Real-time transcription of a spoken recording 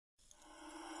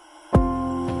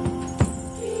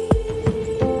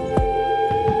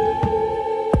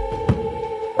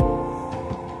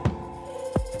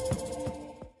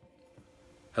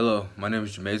name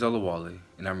is Jamize Olawale,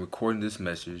 and I'm recording this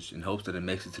message in hopes that it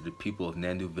makes it to the people of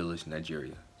Nandu Village,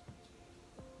 Nigeria.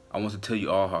 I want to tell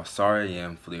you all how sorry I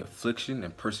am for the affliction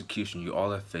and persecution you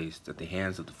all have faced at the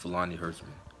hands of the Fulani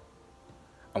herdsmen.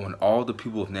 I want all the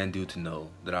people of Nandu to know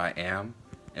that I am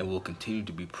and will continue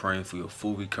to be praying for your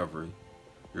full recovery,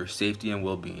 your safety and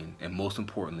well-being, and most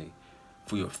importantly,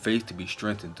 for your faith to be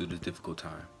strengthened through this difficult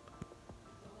time.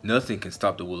 Nothing can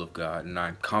stop the will of God, and I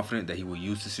am confident that He will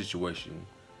use this situation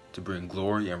to bring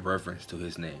glory and reverence to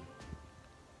His name.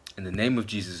 In the name of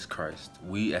Jesus Christ,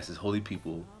 we as His holy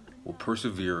people will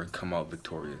persevere and come out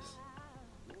victorious.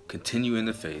 Continue in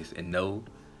the faith and know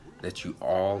that you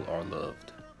all are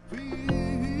loved.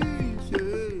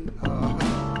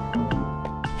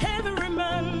 Every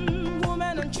man,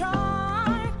 woman, and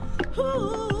child,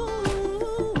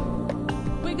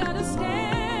 we gotta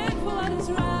stand for what is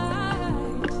right.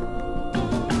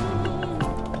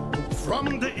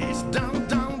 From the east down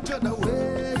to the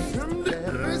west, from the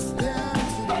west down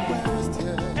to the west,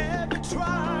 yeah. Every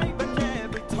tribe and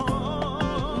every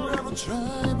tongue, every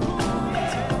tribe,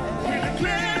 we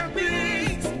declare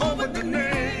peace over the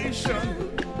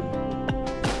nation.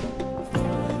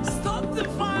 Stop the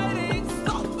fighting,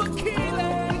 stop the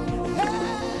killing.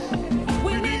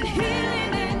 We need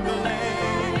healing in the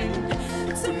land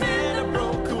to mend the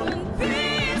broken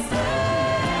pieces.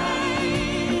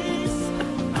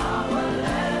 Our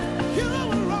land, You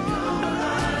will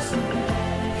rise,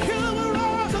 you will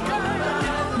rise again,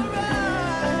 you will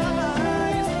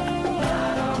rise.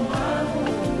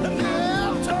 The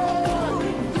nail toe,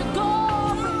 you go.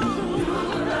 You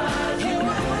will rise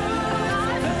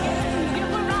again. You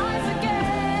will rise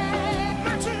again.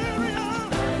 Nigeria,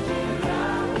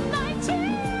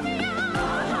 Nigeria, you will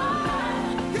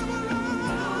rise.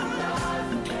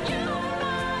 you will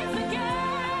rise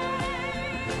again.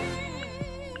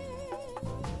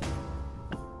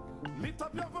 Lift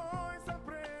up your voice.